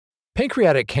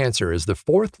Pancreatic cancer is the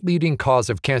fourth leading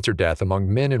cause of cancer death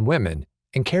among men and women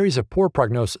and carries a poor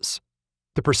prognosis.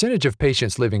 The percentage of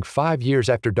patients living 5 years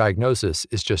after diagnosis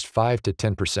is just 5 to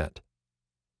 10%.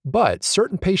 But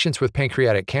certain patients with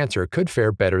pancreatic cancer could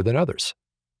fare better than others.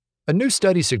 A new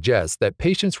study suggests that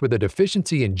patients with a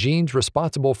deficiency in genes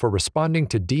responsible for responding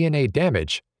to DNA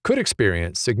damage could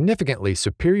experience significantly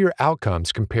superior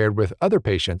outcomes compared with other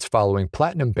patients following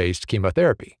platinum-based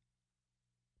chemotherapy.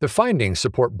 The findings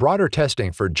support broader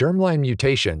testing for germline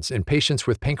mutations in patients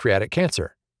with pancreatic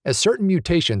cancer, as certain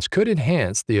mutations could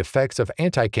enhance the effects of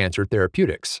anti-cancer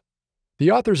therapeutics. The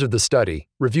authors of the study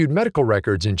reviewed medical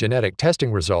records and genetic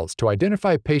testing results to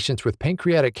identify patients with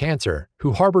pancreatic cancer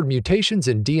who harbored mutations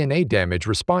in DNA damage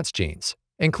response genes,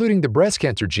 including the breast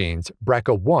cancer genes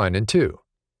BRCA1 and 2.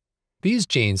 These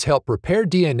genes help repair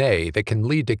DNA that can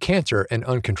lead to cancer and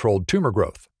uncontrolled tumor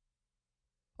growth.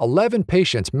 11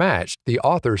 patients matched the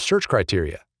author's search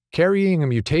criteria, carrying a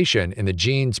mutation in the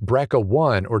genes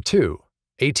BRCA1 or 2,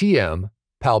 ATM,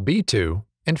 PALB2,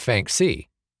 and FANC-C.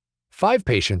 5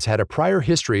 patients had a prior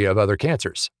history of other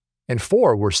cancers, and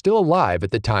 4 were still alive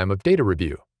at the time of data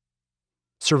review.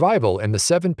 Survival in the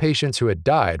 7 patients who had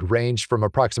died ranged from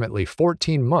approximately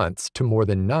 14 months to more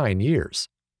than 9 years.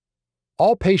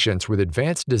 All patients with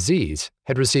advanced disease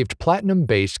had received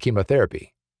platinum-based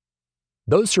chemotherapy.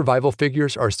 Those survival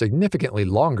figures are significantly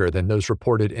longer than those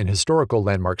reported in historical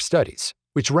landmark studies,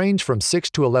 which range from 6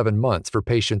 to 11 months for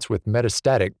patients with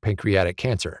metastatic pancreatic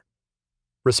cancer.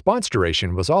 Response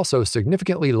duration was also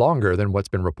significantly longer than what's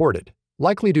been reported,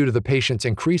 likely due to the patient's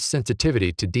increased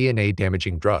sensitivity to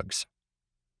DNA-damaging drugs.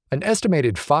 An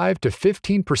estimated 5 to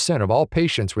 15% of all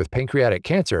patients with pancreatic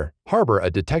cancer harbor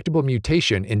a detectable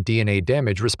mutation in DNA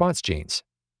damage response genes.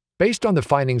 Based on the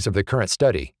findings of the current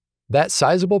study, that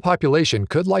sizable population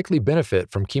could likely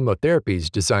benefit from chemotherapies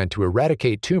designed to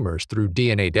eradicate tumors through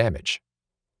DNA damage.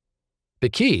 The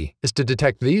key is to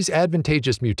detect these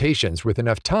advantageous mutations with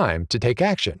enough time to take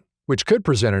action, which could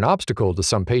present an obstacle to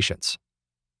some patients.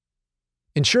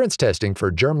 Insurance testing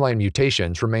for germline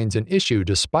mutations remains an issue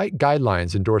despite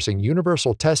guidelines endorsing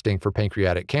universal testing for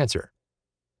pancreatic cancer.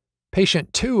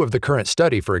 Patient 2 of the current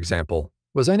study, for example,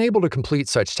 was unable to complete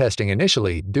such testing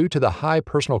initially due to the high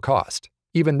personal cost,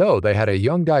 even though they had a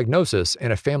young diagnosis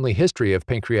and a family history of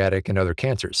pancreatic and other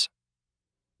cancers.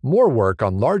 More work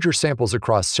on larger samples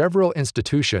across several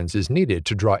institutions is needed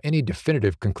to draw any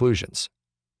definitive conclusions.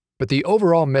 But the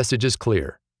overall message is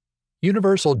clear.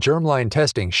 Universal germline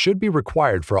testing should be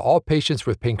required for all patients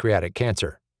with pancreatic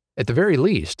cancer. At the very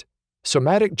least,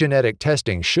 somatic genetic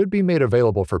testing should be made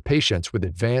available for patients with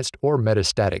advanced or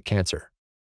metastatic cancer.